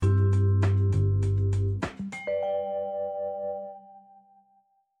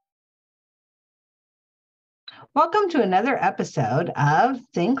Welcome to another episode of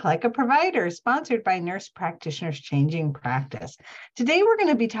Think Like a Provider, sponsored by Nurse Practitioners Changing Practice. Today, we're going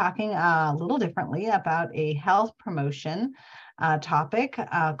to be talking a little differently about a health promotion topic,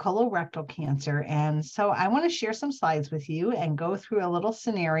 colorectal cancer. And so I want to share some slides with you and go through a little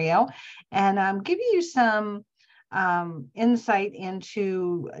scenario and give you some insight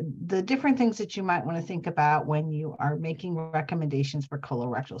into the different things that you might want to think about when you are making recommendations for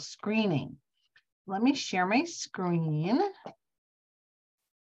colorectal screening. Let me share my screen.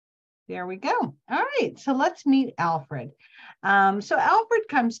 There we go. All right, so let's meet Alfred. So Alfred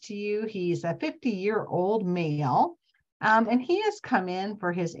comes to you. He's a 50-year-old male, and he has come in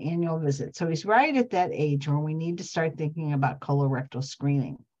for his annual visit. So he's right at that age where we need to start thinking about colorectal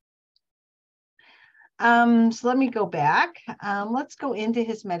screening. So let me go back. Let's go into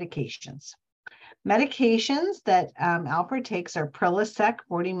his medications. Medications that Alfred takes are Prilosec,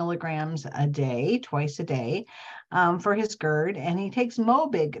 40 milligrams a day, twice a day, for his GERD, and he takes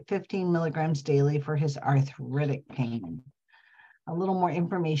Mobic, 15 milligrams daily for his arthritic pain. A little more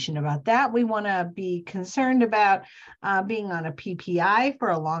information about that. We want to be concerned about being on a PPI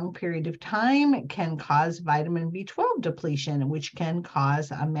for a long period of time. It can cause vitamin B12 depletion, which can cause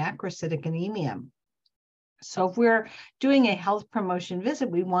a macrocytic anemia. So if we're doing a health promotion visit,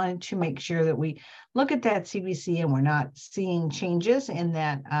 we wanted to make sure that we look at that CBC and we're not seeing changes in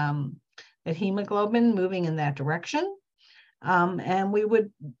that, that hemoglobin moving in that direction. And we were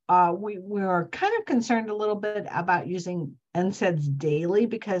kind of concerned a little bit about using NSAIDs daily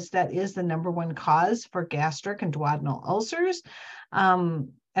because that is the number one cause for gastric and duodenal ulcers.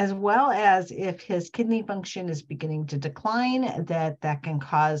 As well as if his kidney function is beginning to decline, that can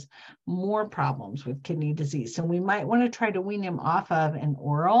cause more problems with kidney disease. So we might want to try to wean him off of an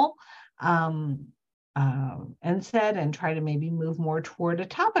oral NSAID and try to maybe move more toward a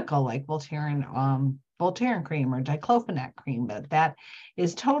topical like Voltaren cream or diclofenac cream, but that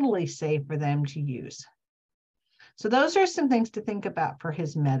is totally safe for them to use. So those are some things to think about for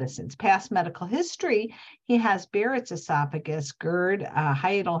his medicines. Past medical history, he has Barrett's esophagus, GERD,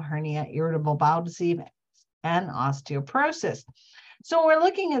 hiatal hernia, irritable bowel disease, and osteoporosis. So we're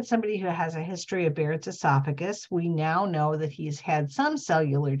looking at somebody who has a history of Barrett's esophagus. We now know that he's had some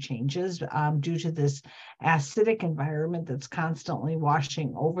cellular changes due to this acidic environment that's constantly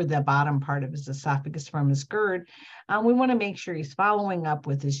washing over the bottom part of his esophagus from his GERD. We want to make sure he's following up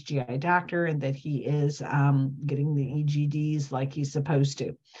with his GI doctor and that he is getting the EGDs like he's supposed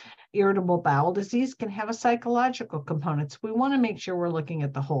to. Irritable bowel disease can have a psychological component. So we want to make sure we're looking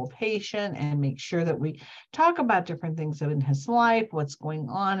at the whole patient and make sure that we talk about different things in his life, what's going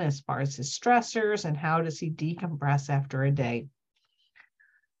on as far as his stressors, and how does he decompress after a day.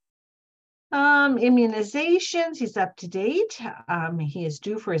 Immunizations, he's up to date. He is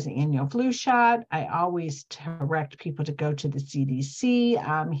due for his annual flu shot. I always direct people to go to the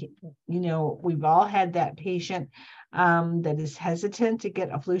CDC. We've all had that patient that is hesitant to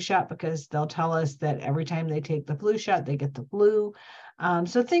get a flu shot because they'll tell us that every time they take the flu shot, they get the flu.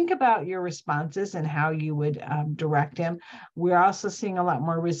 So think about your responses and how you would direct him. We're also seeing a lot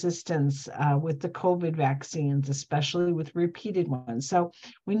more resistance with the COVID vaccines, especially with repeated ones. So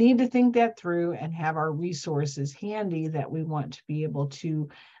we need to think that through and have our resources handy that we want to be able to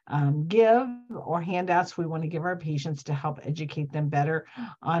give, or handouts we want to give our patients to help educate them better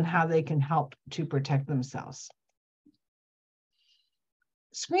on how they can help to protect themselves.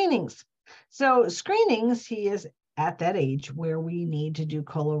 Screenings. So screenings, he is at that age where we need to do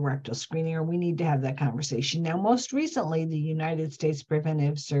colorectal screening, or we need to have that conversation. Now, most recently, the United States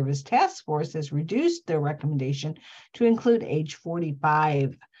Preventive Service Task Force has reduced their recommendation to include age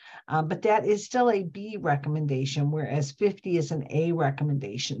 45, but that is still a B recommendation, whereas 50 is an A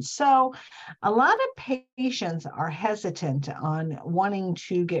recommendation. So a lot of patients are hesitant on wanting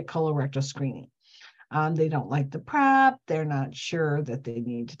to get colorectal screening. They don't like the prep. They're not sure that they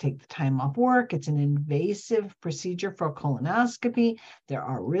need to take the time off work. It's an invasive procedure for colonoscopy. There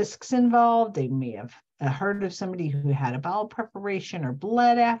are risks involved. They may have heard of somebody who had a bowel preparation or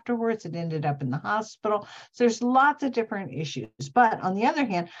bled afterwards and ended up in the hospital. So there's lots of different issues. But on the other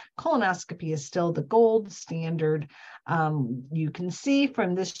hand, colonoscopy is still the gold standard. You can see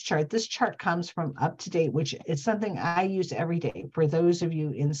from this chart comes from UpToDate, which is something I use every day. For those of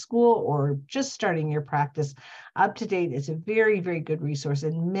you in school or just starting your practice, UpToDate is a very, very good resource,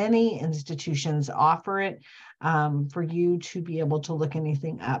 and many institutions offer it for you to be able to look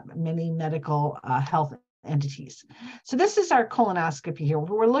anything up, many medical health entities. So this is our colonoscopy here.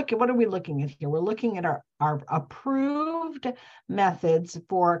 What are we looking at here? We're looking at our approved methods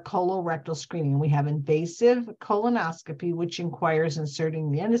for colorectal screening. We have invasive colonoscopy, which requires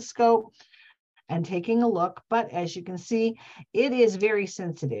inserting the endoscope and taking a look. But as you can see, it is very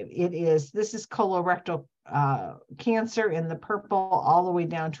sensitive. This is colorectal cancer in the purple, all the way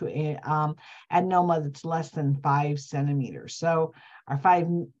down to a adenoma that's less than 5 centimeters, or 5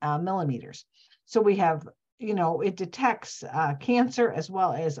 millimeters. So we have, it detects cancer as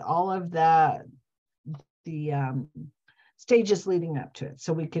well as all of the stages leading up to it.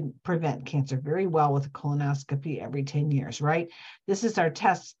 So we can prevent cancer very well with a colonoscopy every 10 years, right? This is our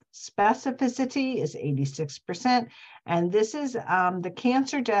test specificity is 86%. And this is the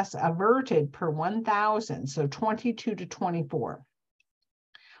cancer deaths averted per 1,000, so 22 to 24.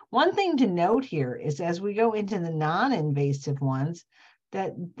 One thing to note here is as we go into the non-invasive ones,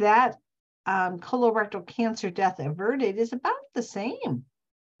 that colorectal cancer death averted is about the same.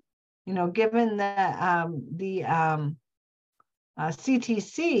 Given the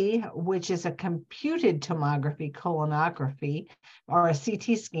CTC, which is a computed tomography colonography, or a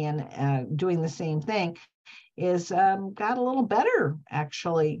CT scan doing the same thing, is got a little better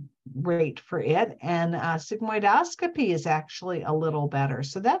actually rate for it, and sigmoidoscopy is actually a little better.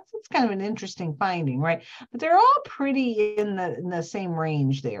 So that's kind of an interesting finding, right? But they're all pretty in the same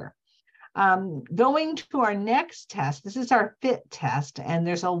range there. Going to our next test, this is our FIT test, and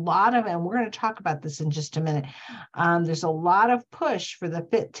there's a lot of, and we're going to talk about this in just a minute. There's a lot of push for the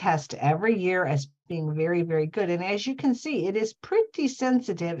FIT test every year as being very, very good. And as you can see, it is pretty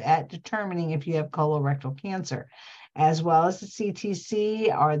sensitive at determining if you have colorectal cancer, as well as the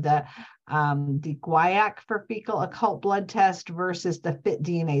CTC or the Guaiac for fecal occult blood test versus the FIT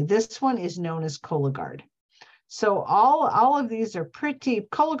DNA. This one is known as Cologuard. So all of these are pretty.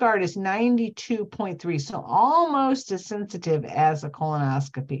 Cologuard is 92.3, so almost as sensitive as a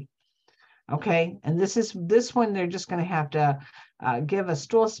colonoscopy. Okay, and this one they're just going to have to give a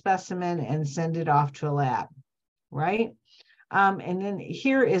stool specimen and send it off to a lab, right? And then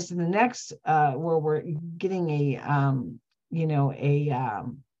here is the next where we're getting an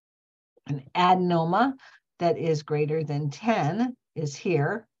adenoma that is greater than 10 is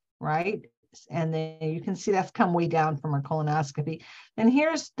here, right? And then you can see that's come way down from our colonoscopy. And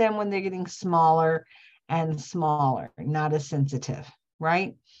here's then when they're getting smaller and smaller, not as sensitive,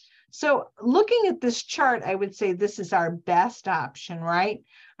 right? So looking at this chart, I would say this is our best option, right?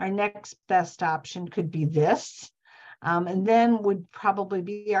 Our next best option could be this. And then would probably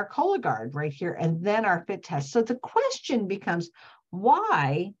be our Cologuard right here, and then our FIT test. So the question becomes,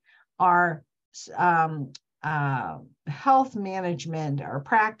 why are health management or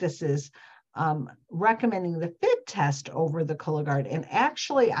practices recommending the FIT test over the Cologuard? And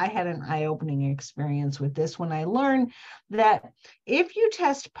actually, I had an eye-opening experience with this when I learned that if you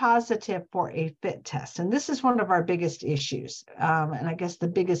test positive for a FIT test, and this is one of our biggest issues, and I guess the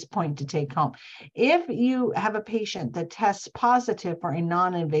biggest point to take home, if you have a patient that tests positive for a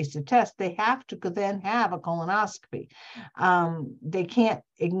non-invasive test, they have to then have a colonoscopy. They can't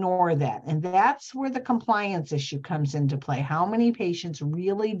ignore that. And that's where the compliance issue comes into play. How many patients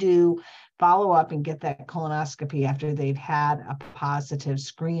really do follow up and get that colonoscopy after they've had a positive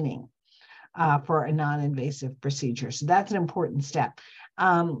screening for a non-invasive procedure? So that's an important step.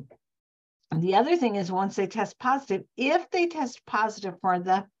 The other thing is, once they test positive, if they test positive for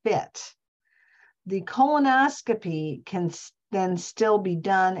the FIT, the colonoscopy can then still be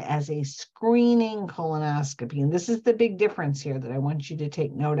done as a screening colonoscopy. And this is the big difference here that I want you to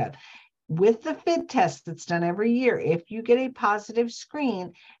take note of. With the FIT test that's done every year, if you get a positive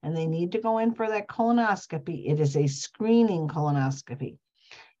screen and they need to go in for that colonoscopy, it is a screening colonoscopy.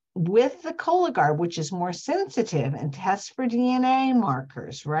 With the Cologuard, which is more sensitive and tests for DNA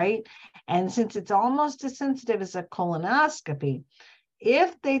markers, right? And since it's almost as sensitive as a colonoscopy,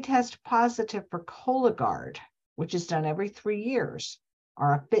 if they test positive for Cologuard, which is done every 3 years,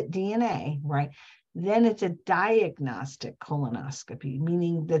 or a FIT DNA, right? Then it's a diagnostic colonoscopy,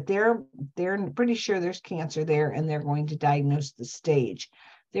 meaning that they're pretty sure there's cancer there and they're going to diagnose the stage.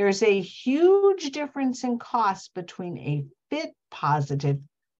 There's a huge difference in cost between a FIT positive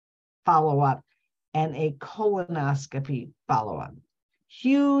follow-up and a colonoscopy follow-up.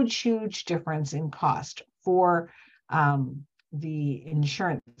 Huge difference in cost for the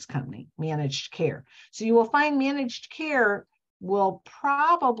insurance company, managed care. So you will find managed care will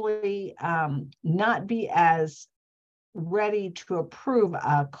probably not be as ready to approve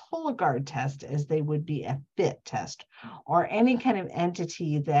a Cologuard test as they would be a FIT test or any kind of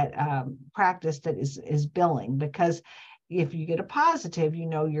entity that practice that is billing, because if you get a positive,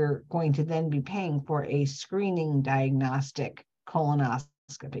 you're going to then be paying for a screening diagnostic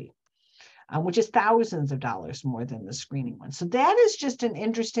colonoscopy, which is thousands of dollars more than the screening one. So that is just an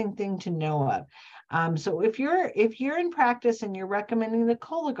interesting thing to know of. So if you're in practice and you're recommending the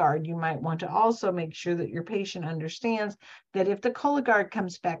Cologuard, you might want to also make sure that your patient understands that if the Cologuard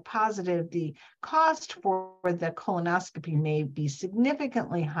comes back positive, the cost for the colonoscopy may be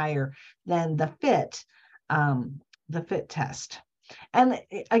significantly higher than the FIT test. And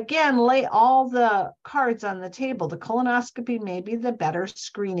again, lay all the cards on the table. The colonoscopy may be the better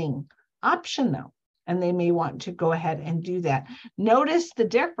screening option, though, and they may want to go ahead and do that. Notice the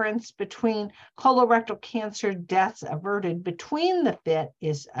difference between colorectal cancer deaths averted between the FIT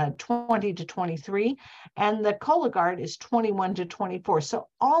is 20 to 23, and the Cologuard is 21 to 24. So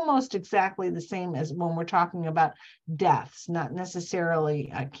almost exactly the same as when we're talking about deaths, not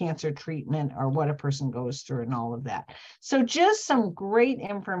necessarily cancer treatment or what a person goes through and all of that. So just some great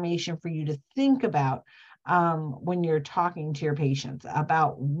information for you to think about when you're talking to your patients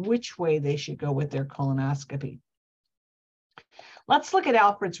about which way they should go with their colonoscopy. Let's look at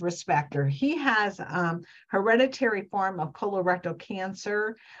Alfred's risk factor. He has hereditary form of colorectal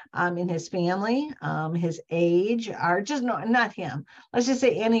cancer in his family, his age, or just not him. Let's just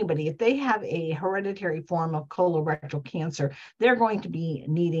say anybody. If they have a hereditary form of colorectal cancer, they're going to be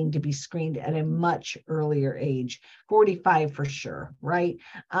needing to be screened at a much earlier age, 45 for sure, right?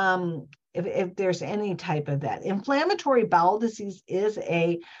 If there's any type of that. Inflammatory bowel disease is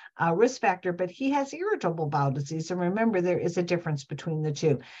a risk factor, but he has irritable bowel disease. And remember, there is a difference between the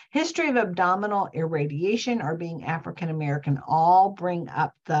two. History of abdominal irradiation or being African-American all bring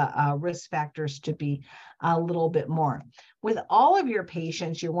up the risk factors to be a little bit more. With all of your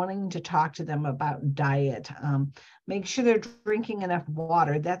patients, you're wanting to talk to them about diet. Make sure they're drinking enough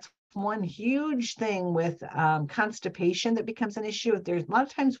water. That's one huge thing with constipation that becomes an issue. There's a lot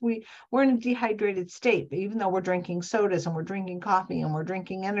of times we're in a dehydrated state, but even though we're drinking sodas and we're drinking coffee and we're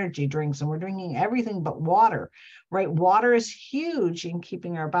drinking energy drinks and we're drinking everything but water, right? Water is huge in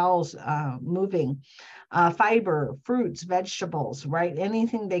keeping our bowels moving. Fiber, fruits, vegetables, right?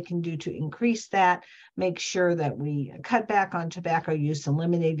 Anything they can do to increase that. Make sure that we cut back on tobacco use,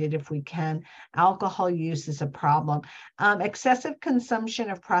 eliminate it if we can. Alcohol use is a problem. Excessive consumption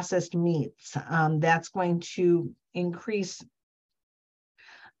of processed meats, that's going to increase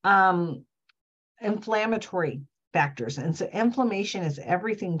inflammatory factors. And so inflammation is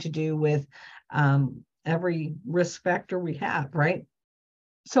everything to do with every risk factor we have, right?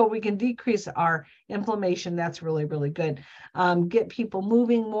 So we can decrease our inflammation. That's really, really good. Get people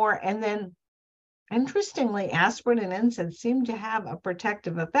moving more. And then interestingly, aspirin and NSAID seem to have a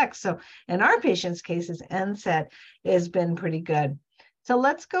protective effect. So in our patients' cases, NSAID has been pretty good. So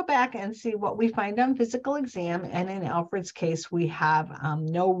let's go back and see what we find on physical exam. And in Alfred's case, we have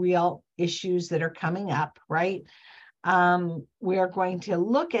no real issues that are coming up, right? We are going to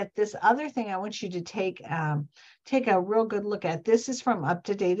look at this other thing. I want you to take a real good look at. This is from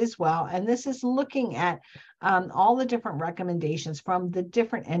UpToDate as well. And this is looking at all the different recommendations from the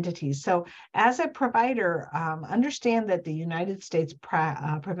different entities. So as a provider, understand that the United States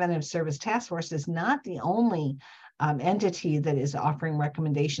Preventive Service Task Force is not the only entity that is offering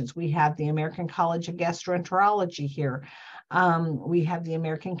recommendations. We have the American College of Gastroenterology here. We have the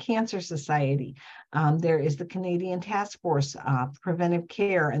American Cancer Society. There is the Canadian Task Force, Preventive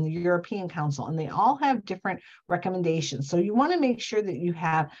Care, and the European Council, and they all have different recommendations. So you want to make sure that you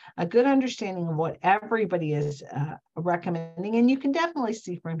have a good understanding of what everybody is recommending. And you can definitely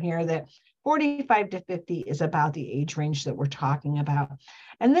see from here that 45 to 50 is about the age range that we're talking about.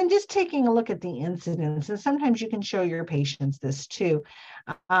 And then just taking a look at the incidence, and sometimes you can show your patients this too.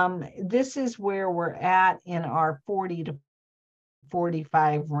 This is where we're at in our 40 to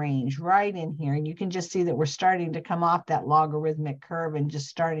 45 range, right in here. And you can just see that we're starting to come off that logarithmic curve and just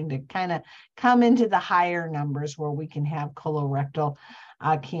starting to kind of come into the higher numbers where we can have colorectal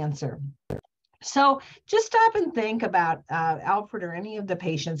cancer. So just stop and think about, Alfred, or any of the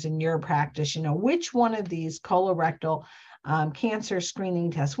patients in your practice, which one of these colorectal cancer screening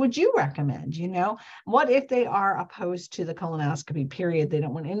tests would you recommend? What if they are opposed to the colonoscopy, period? They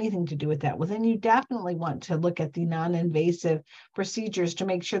don't want anything to do with that. Well, then you definitely want to look at the non-invasive procedures to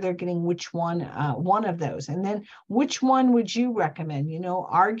make sure they're getting which one of those. And then which one would you recommend?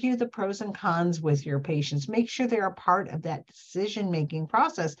 Argue the pros and cons with your patients. Make sure they're a part of that decision-making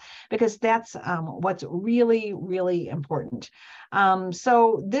process, because that's what's really, really important.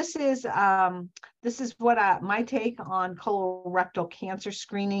 So this is what my take on colorectal cancer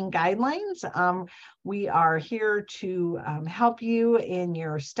screening guidelines. We are here to help you in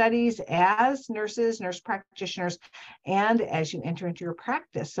your studies as nurses, nurse practitioners, and as you enter into your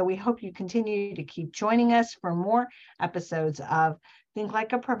practice. So we hope you continue to keep joining us for more episodes of Think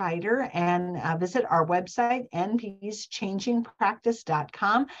Like a Provider, and visit our website,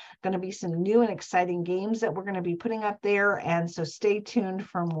 npschangingpractice.com. Going to be some new and exciting games that we're going to be putting up there, and so stay tuned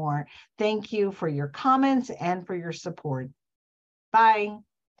for more. Thank you for your comments and for your support. Bye.